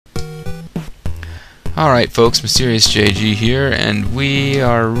Alright folks, Mysterious JG here, and we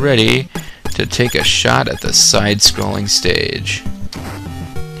are ready to take a shot at the side-scrolling stage.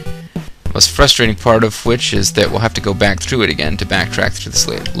 The most frustrating part of which is that we'll have to go back through it again to backtrack through this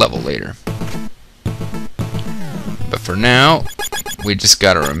level later. But for now, we just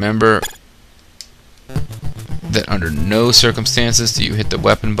gotta remember that under no circumstances do you hit the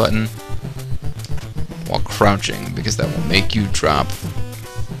weapon button while crouching, because that will make you drop.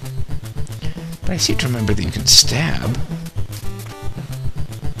 But I seem to remember that you can stab.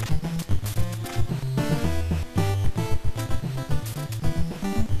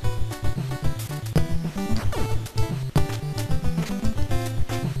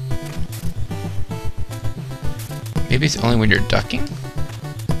 Maybe it's only when you're ducking?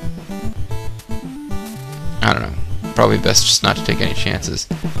 I don't know. Probably best just not to take any chances.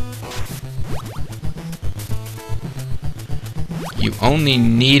 You only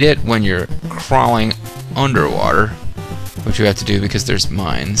need it when you're crawling underwater, which you have to do because there's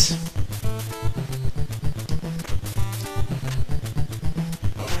mines.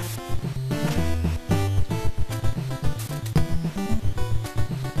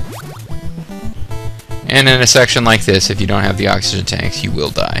 And in a section like this, if you don't have the oxygen tanks, you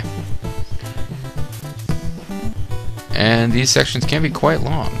will die. And these sections can be quite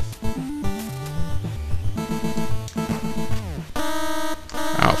long.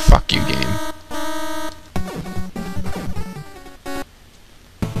 Oh, fuck you, game.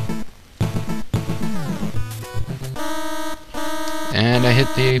 And I hit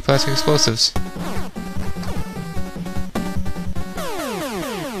the plastic explosives.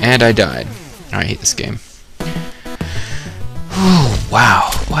 And I died. I hate this game. Oh,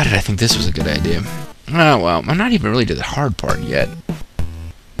 wow. Why did I think this was a good idea? Oh, well, I'm not even really to the hard part yet.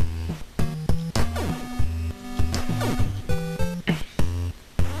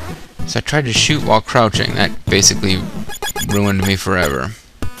 So I tried to shoot while crouching. That basically ruined me forever.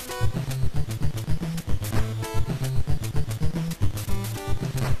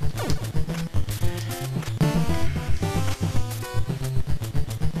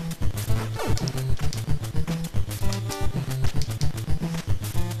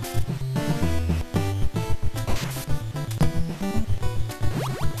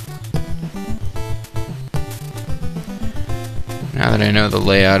 Now that I know the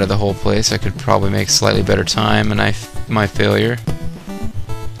layout of the whole place, I could probably make slightly better time, and my failure.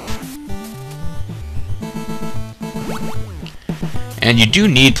 And you do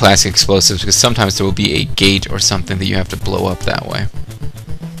need plastic explosives because sometimes there will be a gate or something that you have to blow up that way.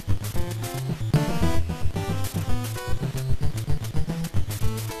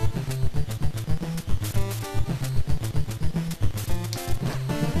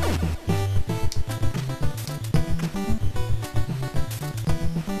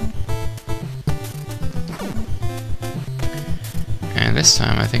 And this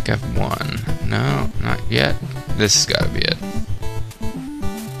time I think I've won. No, not yet. This has got to be it.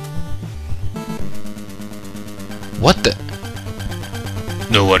 What the?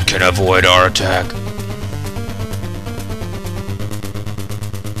 No one can avoid our attack.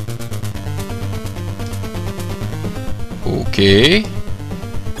 Okay.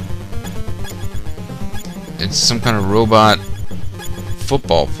 It's some kind of robot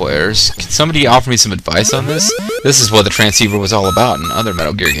football players. Can somebody offer me some advice on this? This is what the transceiver was all about in other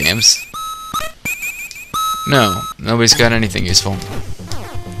Metal Gear games. No, nobody's got anything useful.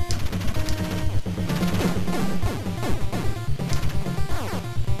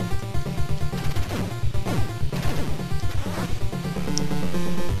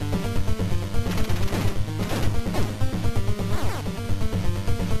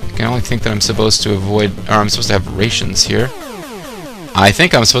 I can only think that I'm supposed to avoid, or I'm supposed to have rations here. I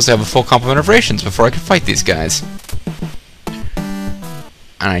think I'm supposed to have a full complement of rations before I can fight these guys.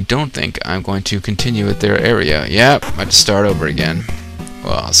 And I don't think I'm going to continue at their area. Yep, I have to start over again.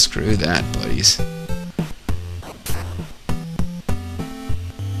 Well, screw that, buddies.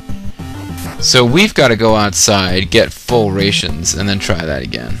 So we've got to go outside, get full rations, and then try that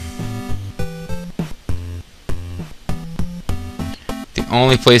again. The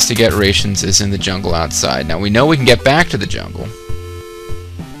only place to get rations is in the jungle outside. Now we know we can get back to the jungle.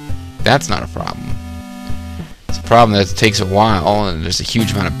 That's not a problem. It's a problem that it takes a while, and there's a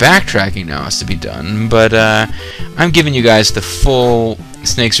huge amount of backtracking now has to be done, but I'm giving you guys the full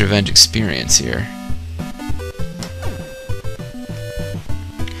Snake's Revenge experience here.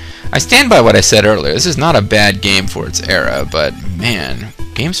 I stand by what I said earlier. This is not a bad game for its era, but man,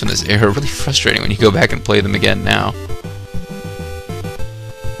 games from this era are really frustrating when you go back and play them again now.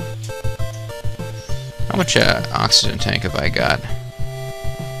 How much oxygen tank have I got?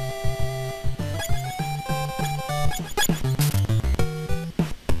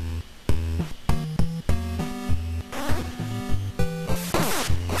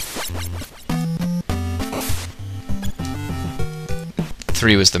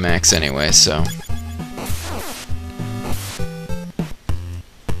 3 was the max anyway, so...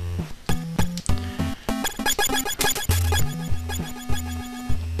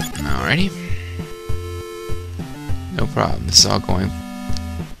 Alrighty. No problem. This is all going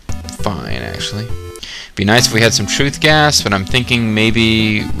fine, actually. Be nice if we had some truth gas, but I'm thinking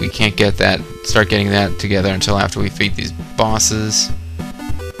maybe we can't get that, start getting that together until after we defeat these bosses.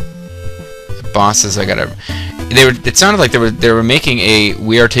 The bosses, I gotta... It sounded like they were making a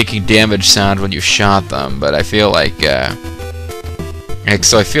 "we are taking damage" sound when you shot them, but I feel like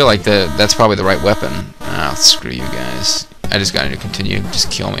so I feel like that's probably the right weapon. Ah, screw you guys. I just gotta continue. Just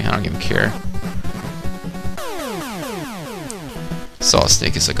kill me. I don't even care. Solid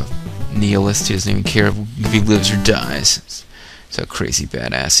Snake is like a nihilist. He doesn't even care if he lives or dies. That's how crazy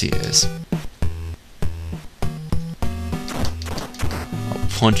badass he is. I'll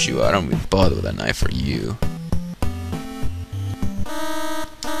punch you. I don't even bother with a knife for you.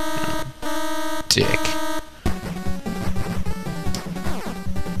 Dick.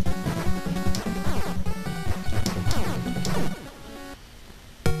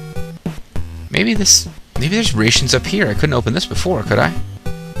 Maybe there's rations up here. I couldn't open this before, could I?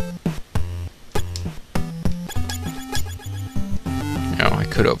 No, I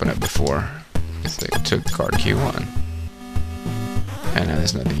could open it before. I took card Q1. And now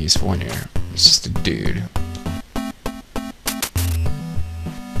there's nothing useful in here. It's just a dude.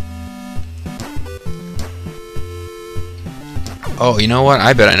 Oh, you know what?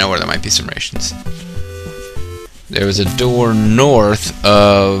 I bet I know where there might be some rations. There was a door north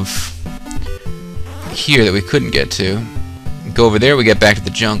of here that we couldn't get to. Go over there, we get back to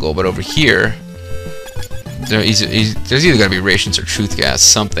the jungle, but over here, there's either gotta be rations or truth gas,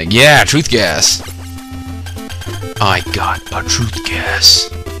 something. Yeah, truth gas! I got a truth gas.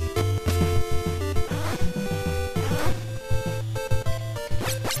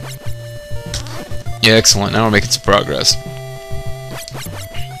 Yeah, excellent. Now we're making some progress.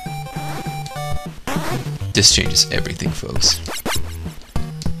 This changes everything, folks.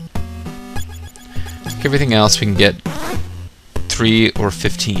 Everything else we can get 3 or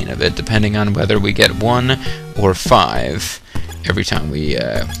 15 of it, depending on whether we get 1 or 5 every time we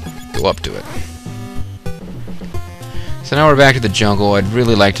go up to it. So now we're back to the jungle. I'd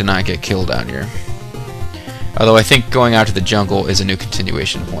really like to not get killed out here. Although I think going out to the jungle is a new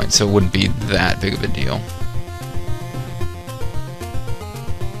continuation point, so it wouldn't be that big of a deal.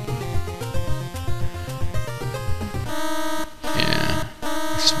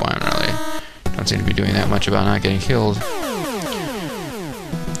 Don't seem to be doing that much about not getting killed.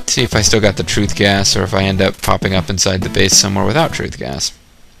 Let's see if I still got the truth gas, or if I end up popping up inside the base somewhere without truth gas.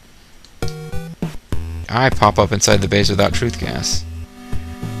 I pop up inside the base without truth gas.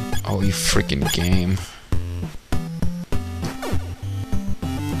 Oh, you freaking game.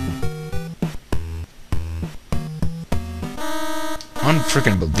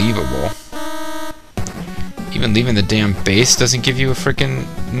 Unfreaking believable. Even leaving the damn base doesn't give you a frickin'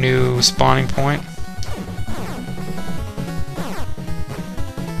 new spawning point?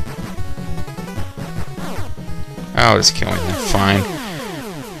 Oh, just kill me then. Fine.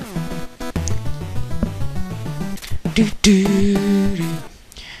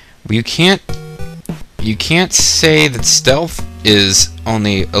 Well, you can't say that stealth is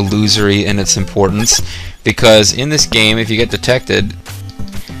only illusory in its importance, because in this game, if you get detected,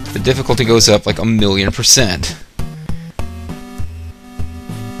 the difficulty goes up like 1,000,000%.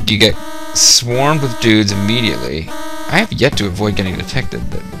 You get swarmed with dudes immediately. I have yet to avoid getting detected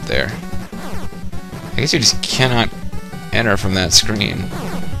there. I guess you just cannot enter from that screen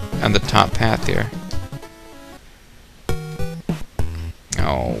on the top path here.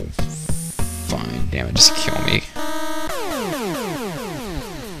 Oh, fine. Damn it, just kill me.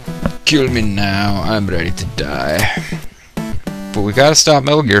 Kill me now. I'm ready to die. But we gotta stop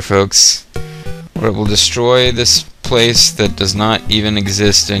Metal Gear, folks, or it will destroy this place that does not even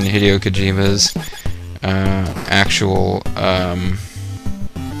exist in Hideo Kojima's actual,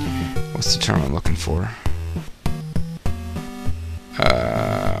 what's the term I'm looking for?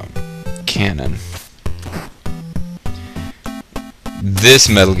 Canon. This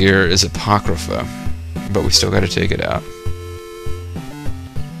Metal Gear is Apocrypha, but we still gotta take it out.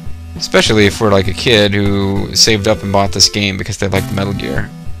 Especially if we're like a kid who saved up and bought this game because they liked Metal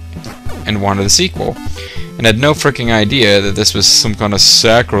Gear and wanted a sequel, and had no freaking idea that this was some kind of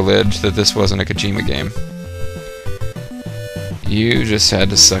sacrilege, that this wasn't a Kojima game. You just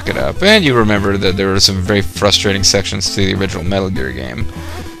had to suck it up. And you remember that there were some very frustrating sections to the original Metal Gear game,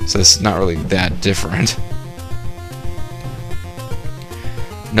 so it's not really that different.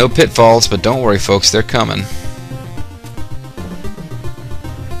 No pitfalls, but don't worry folks, they're coming.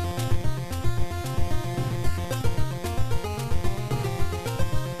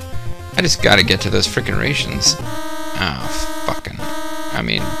 I just gotta get to those frickin' rations. Oh, fucking... I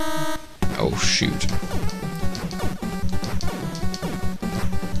mean... Oh, shoot.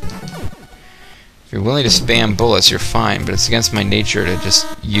 If you're willing to spam bullets, you're fine, but it's against my nature to just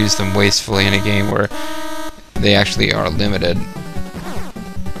use them wastefully in a game where they actually are limited.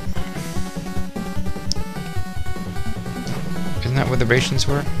 Isn't that where the rations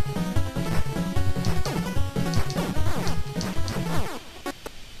were?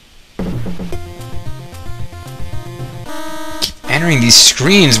 Keep entering these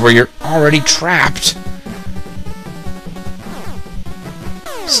screens where you're already trapped.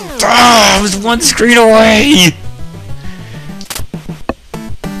 Stop! I was one screen away!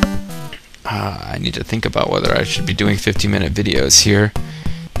 I need to think about whether I should be doing 50-minute videos here,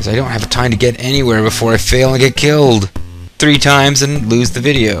 because I don't have time to get anywhere before I fail and get killed 3 times and lose the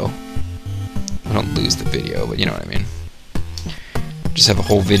video. I don't lose the video, but you know what I mean. Just have a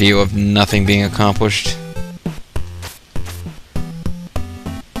whole video of nothing being accomplished.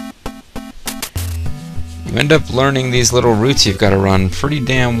 You end up learning these little routes you've got to run pretty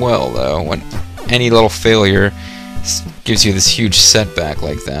damn well, though, when any little failure gives you this huge setback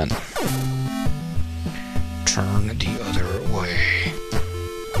like that. Turn the other way.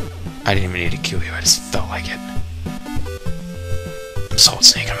 I didn't even need to kill you, I just felt like it. I'm Salt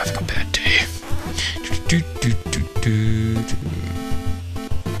Snake, I'm having a bad day.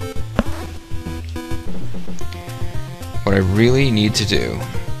 What I really need to do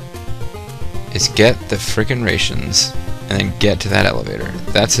is get the frickin' rations and then get to that elevator.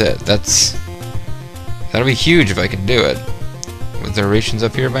 That's it. That'll be huge if I can do it. Was there rations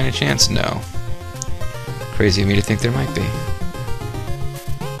up here by any chance? No. Crazy of me to think there might be.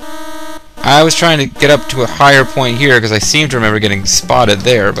 I was trying to get up to a higher point here because I seem to remember getting spotted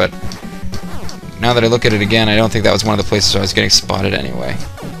there, but now that I look at it again, I don't think that was one of the places where I was getting spotted anyway.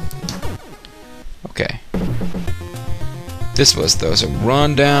 Okay. This was, though, so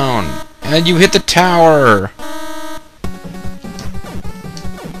run down. And you hit the tower!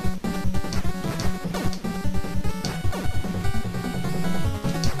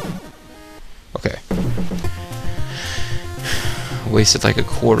 Okay. Wasted like a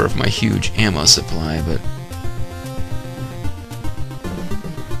quarter of my huge ammo supply, but...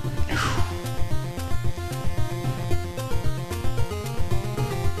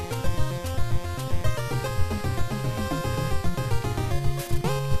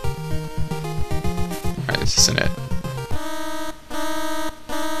 This isn't it.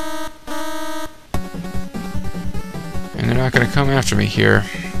 And they're not going to come after me here,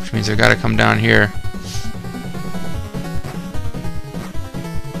 which means I've got to come down here.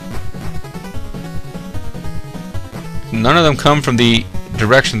 None of them come from the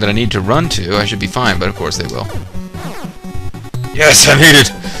direction that I need to run to. I should be fine, but of course they will. Yes, I made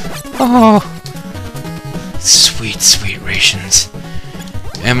it! Oh! Sweet, sweet rations.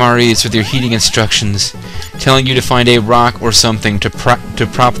 MREs with your heating instructions, telling you to find a rock or something to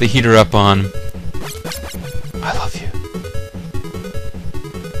prop the heater up on. I love you.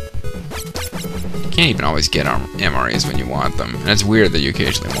 You can't even always get MREs when you want them, and it's weird that you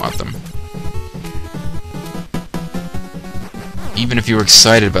occasionally want them. Even if you were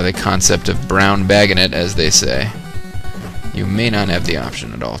excited by the concept of brown bagging it, as they say, you may not have the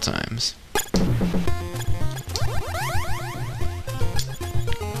option at all times.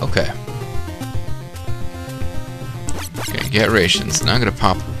 Okay. Okay, get rations. Now I'm gonna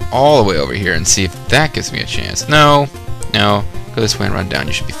pop all the way over here and see if that gives me a chance. No, no. Go this way and run down.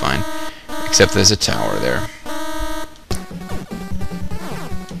 You should be fine. Except there's a tower there.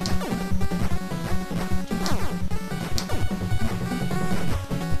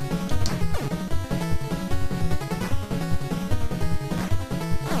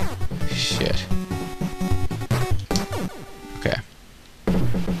 Shit. Okay.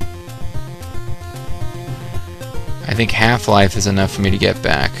 I think half-life is enough for me to get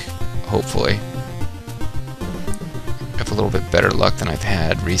back, hopefully. I have a little bit better luck than I've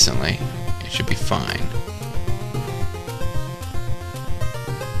had recently. It should be fine.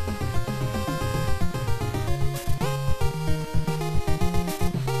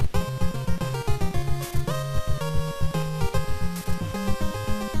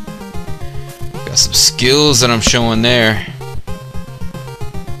 Got some skills that I'm showing there.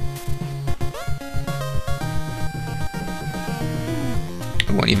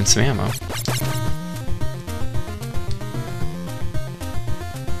 I want even some ammo.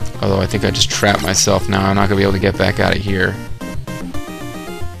 Although I think I just trapped myself now. I'm not going to be able to get back out of here.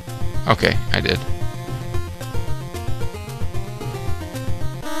 Okay, I did.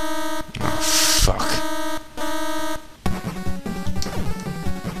 Oh, fuck.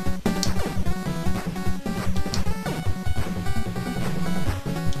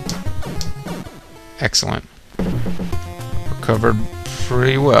 covered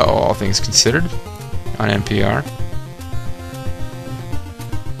pretty well, all things considered, on NPR.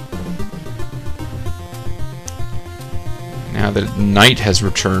 Now that night has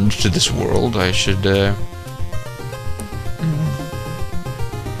returned to this world, I should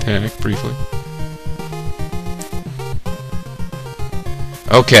panic briefly.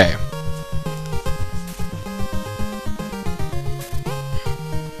 Okay.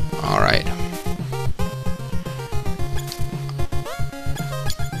 Alright.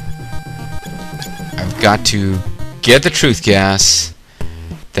 I've got to get the truth gas,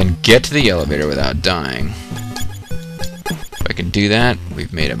 then get to the elevator without dying. If I can do that,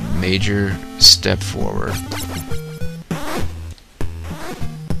 we've made a major step forward.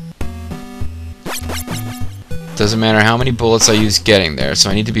 Doesn't matter how many bullets I use getting there, so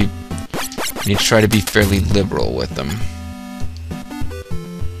I need to try to be fairly liberal with them.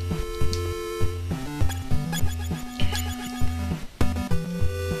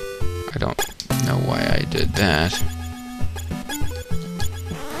 I don't know why I did that.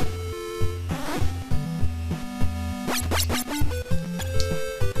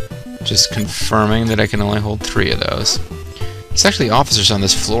 Just confirming that I can only hold 3 of those. There's actually officers on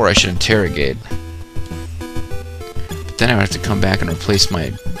this floor I should interrogate. But then I would have to come back and replace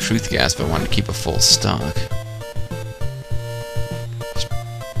my truth gas if I wanted to keep a full stock.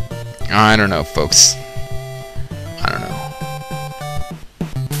 I don't know, folks. I don't know.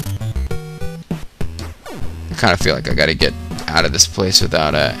 I kind of feel like I gotta get out of this place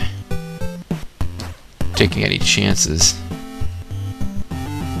without taking any chances.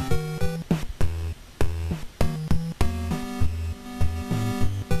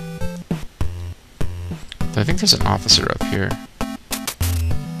 I think there's an officer up here.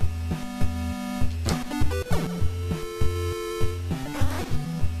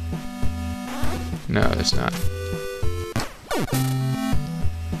 No, there's not.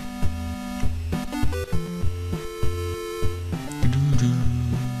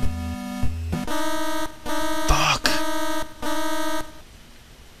 Fuck.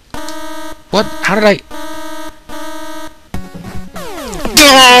 What? How did I...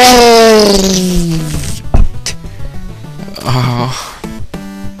 Oh.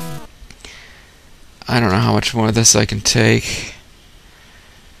 I don't know how much more of this I can take.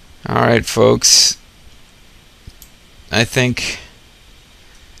 Alright, folks. I think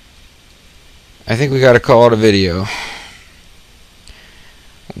we gotta call it a video.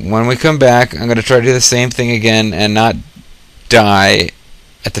 When we come back, I'm gonna try to do the same thing again and not die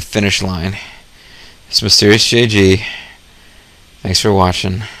at the finish line. It's Mysterious JG. Thanks for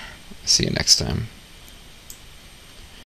watching. See you next time.